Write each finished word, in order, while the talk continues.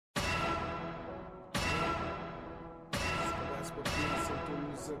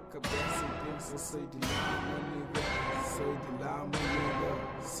Usa a cabeça e pensa, sai de Lama, nigga. Sai de Lama, nigga.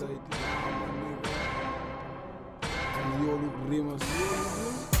 Sai de Lama, nigga. KriOulo RiiMax.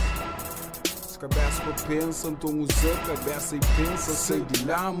 Se a cabeça pensa, então usa a cabeça e pensa, sai de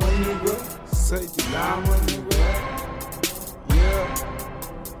Lama, nigga. Sai de Lama, nigga. Yeah.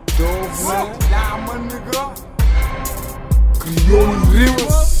 Sai de Lama, nigga. KriOulo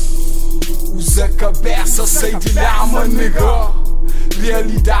RiiMax. Usa a cabeça, sai de Lama, nigga.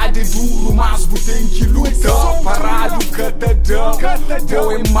 Realidade é duro, mas tu tem que lutar. Parado cada dia,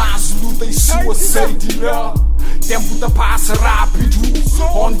 ou é mais luta e sua saída. Tempo tá passa rápido.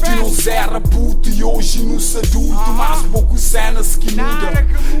 Ontem nós era puto e hoje nos adulto. Mas pouco cenas que muda.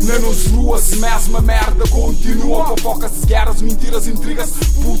 Nas ruas mesma merda continua. Fofocas, guerras, mentiras, intrigas.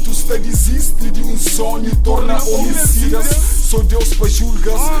 Putos te desiste de um sonho, torna homicidas. Sou Deus para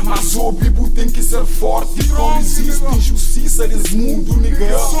julgas, mas o bibo tem que ser forte. Não existe injustiça nesse mundo,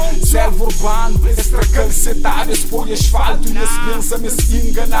 nigga. Selva urbano, extracalcetário, expõe asfalto e esse pensa-me se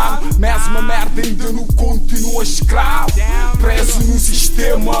enganar. Mesma merda ainda não continua escravo. Preso no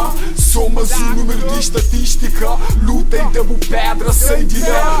sistema, somos um número de estatística. Luta em tabu pedra, sei de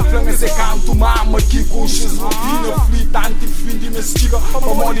lá. Flamas é canto, mama aqui com xesovina. Flita, antifim de mestiga. Pra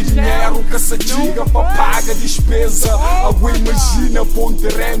mole dinheiro, caçadiga. Pra paga despesa. Água imagina, pôr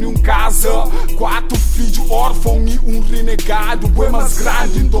terreno em casa. 4 filhos órfãos e um renegado. Boi mais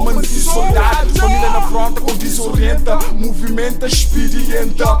grande, então manti soldado. Família na fronte, com desorienta. Movimenta,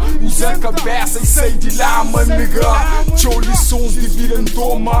 experienta. Usa a cabeça e sai de Lama, nigga. Tchau lições de vida em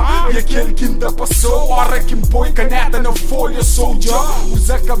toma. E aquele que ainda passou, hora que me põe caneta na folha, soldier.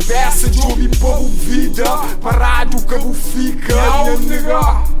 Usa a cabeça de ouvir para a vida. Parado, o cabo fica,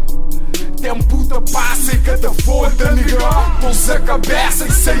 nigga. Tempo tá passa e cada volta, nigga. Usa a cabeça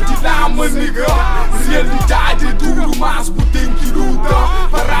e sai de Lama, nigga. Realidade é duro, mas tu tem que lutar.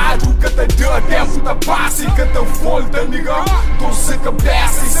 Parado cada dia, tempo tá passa e cada volta, nigga. Usa a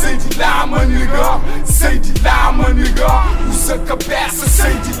cabeça e sai de Lama, nigga. Sai de Lama, nigga. Usa a cabeça,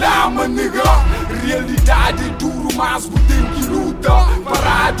 sai de Lama, nigga. Realidade é duro, mas tu tem que lutar.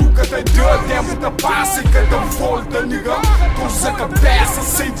 Parado cada dia, tempo tá passa e cada volta, nigga. Usa a cabeça,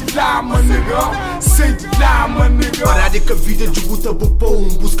 sai de Lama, nigga. Sei de Lama, nigga. Parada que a vida de buta bupom.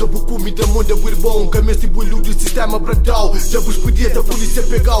 Busca bu comida, muda buir bom. Caminho de bulu do sistema bradal. Já vos podia da polícia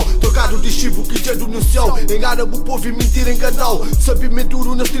pegar. Trocado de chivo que já denunciou. Engana bu povo e mentira enganal. Sabe me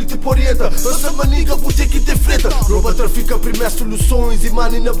duro na street por orienta. Essa maniga vou ter que ter freta. Rouba trafica primeiras soluções. E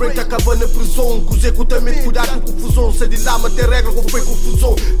mani na breita acaba na prisão. Cozê com também cuidado com confusão. Sei de Lama tem regra com foi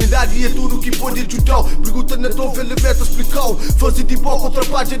confusão. Idade é tudo que pode ajudar. Pergunta na tua elemento explicar. Fazer de boa contra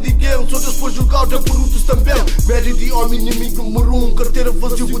parte de ninguém. Só depois julgar de brutos também. Médio de homem inimigo número 1. Carteira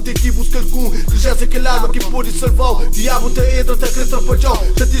vazio vou ter que buscar com. Que já sei aquela arma que pode salvar. Diabo te entra, te quer trapalhão.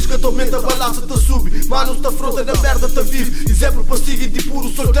 Estatística te aumenta, a balança te sube. Manos te afronta, na merda te vive. Exemplo para seguir de puro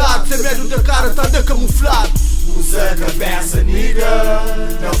soldado. Sem medo da cara, tá de camuflado. Usa a cabeça, nigga.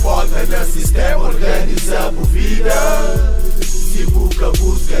 Não volta no sistema, organiza a vida. Se busca,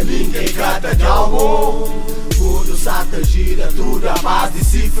 ninguém cata de algo. Tudo sata gira, tudo a base de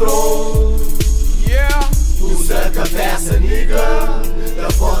cifro. Yeah. Usa a cabeça, nigga. Não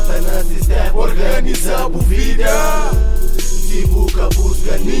volta no sistema, organiza a vida. Se busca,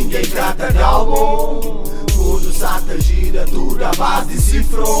 ninguém cata de algo. Tudo sata gira, tudo a base de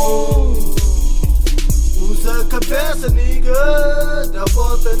cifro. Usa a cabeça, nigga. Dá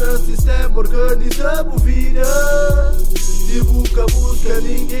volta no sistema, organiza a vida. Se busca,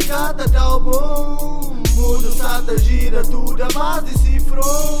 ninguém cata de álbum. Mundo sata gira, tudo a base de cifro.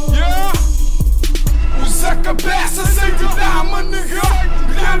 Yeah. Usa a cabeça, sai de Lama, nigga.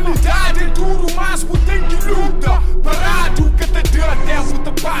 Realidade é duro, mas tu tem que lutar. Parado, cada dia tempo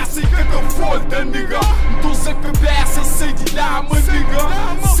te passa e cada volta, nigga. Então usa a cabeça e sai de Lama, nigga.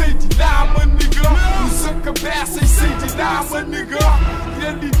 Sai de Lama, nigga. Usa a cabeça e sai de Lama, nigga.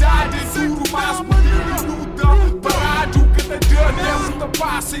 Realidade é duro, mas tu tem que lutar. Parado, cada dia tempo te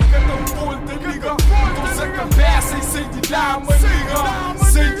passa e cada volta, nigga. Então usa a cabeça e sai de Lama, nigga.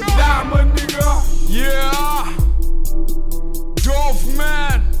 Sai de Lama, nigga. Yeah, Dove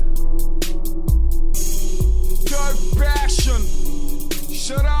Man, Third Paxion,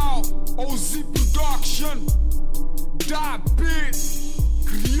 shout out OZ Production, Beatz,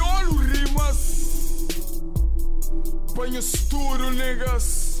 KriOulo RiiMax. Põe-se tudo,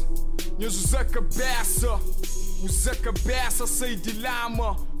 niggas. Usa a cabeça, sai de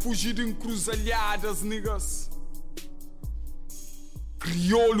Lama, fugir de encruzilhadas, niggas.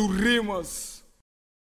 KriOulo RiiMax.